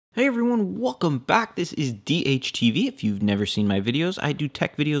Hey everyone, welcome back. This is DHTV. If you've never seen my videos, I do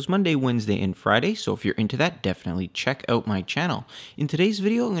tech videos Monday, Wednesday, and Friday, so if you're into that, definitely check out my channel. In today's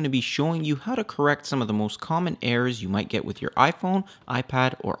video, I'm going to be showing you how to correct some of the most common errors you might get with your iPhone,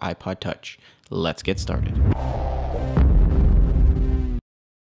 iPad, or iPod Touch. Let's get started.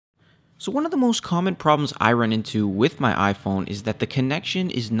 So one of the most common problems I run into with my iPhone is that the connection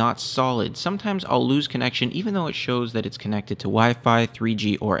is not solid. Sometimes I'll lose connection even though it shows that it's connected to Wi-Fi,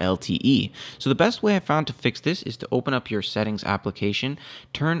 3G, or LTE. So the best way I found to fix this is to open up your settings application,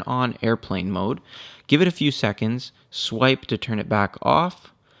 turn on airplane mode, give it a few seconds, swipe to turn it back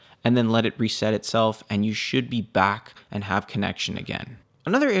off, and then let it reset itself, and you should be back and have connection again.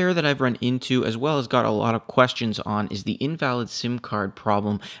 Another error that I've run into as well as got a lot of questions on is the invalid SIM card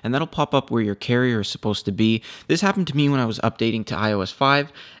problem, and that'll pop up where your carrier is supposed to be. This happened to me when I was updating to iOS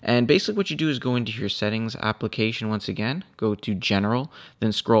 5, and basically what you do is go into your settings application once again, go to general,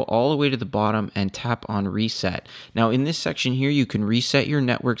 then scroll all the way to the bottom and tap on reset. Now in this section here you can reset your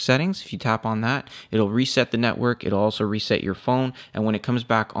network settings. If you tap on that, it'll reset the network, it'll also reset your phone, and when it comes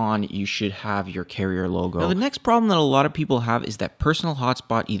back on you should have your carrier logo. Now the next problem that a lot of people have is that personal hotspot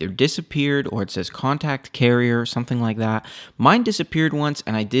either disappeared or it says contact carrier, something like that. Mine disappeared once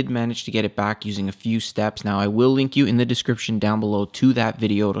and I did manage to get it back using a few steps. Now I will link you in the description down below to that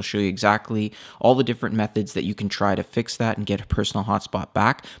video. It'll show you exactly all the different methods that you can try to fix that and get a personal hotspot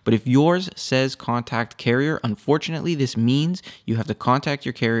back. But if yours says contact carrier, unfortunately this means you have to contact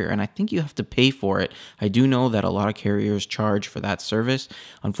your carrier, and I think you have to pay for it. I do know that a lot of carriers charge for that service.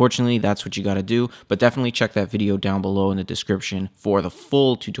 Unfortunately, that's what you got to do, but definitely check that video down below in the description for the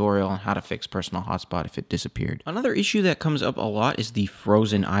full tutorial on how to fix personal hotspot if it disappeared. Another issue that comes up a lot is the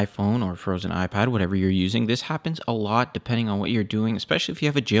frozen iPhone or frozen iPad, whatever you're using. This happens a lot depending on what you're doing, especially if you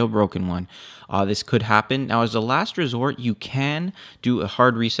have a jailbroken one. This could happen. Now, as a last resort, you can do a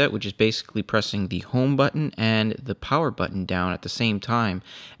hard reset, which is basically pressing the home button and the power button down at the same time.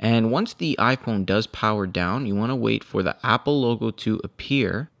 And once the iPhone does power down, you want to wait for the Apple logo to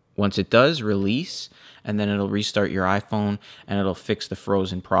appear. Once it does, release, and then it'll restart your iPhone and it'll fix the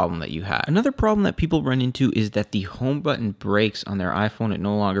frozen problem that you had. Another problem that people run into is that the home button breaks on their iPhone. It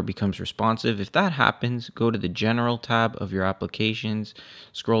no longer becomes responsive. If that happens, go to the General tab of your applications,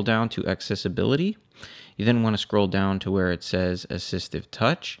 scroll down to Accessibility. You then want to scroll down to where it says Assistive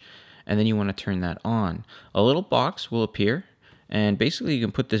Touch, and then you want to turn that on. A little box will appear. And basically you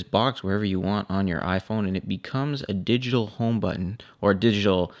can put this box wherever you want on your iPhone and it becomes a digital home button or a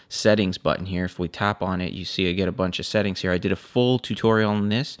digital settings button here. If we tap on it, you see I get a bunch of settings here. I did a full tutorial on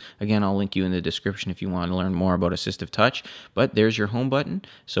this. Again, I'll link you in the description if you want to learn more about assistive touch. But there's your home button.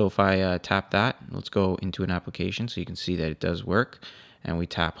 So if I tap that, let's go into an application so you can see that it does work. And we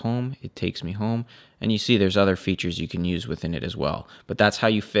tap home, it takes me home, and you see there's other features you can use within it as well. But that's how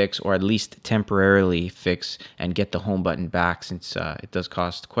you fix, or at least temporarily fix, and get the home button back, since it does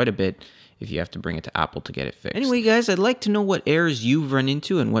cost quite a bit if you have to bring it to Apple to get it fixed. Anyway, guys, I'd like to know what errors you've run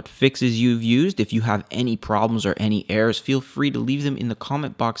into and what fixes you've used. If you have any problems or any errors, feel free to leave them in the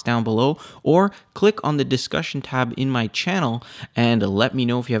comment box down below, or click on the discussion tab in my channel and let me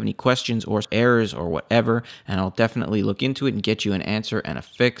know if you have any questions or errors or whatever, and I'll definitely look into it and get you an answer and a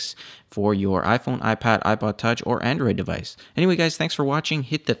fix for your iPhone, iPad, iPod Touch, or Android device. Anyway, guys, thanks for watching.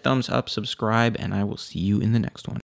 Hit the thumbs up, subscribe, and I will see you in the next one.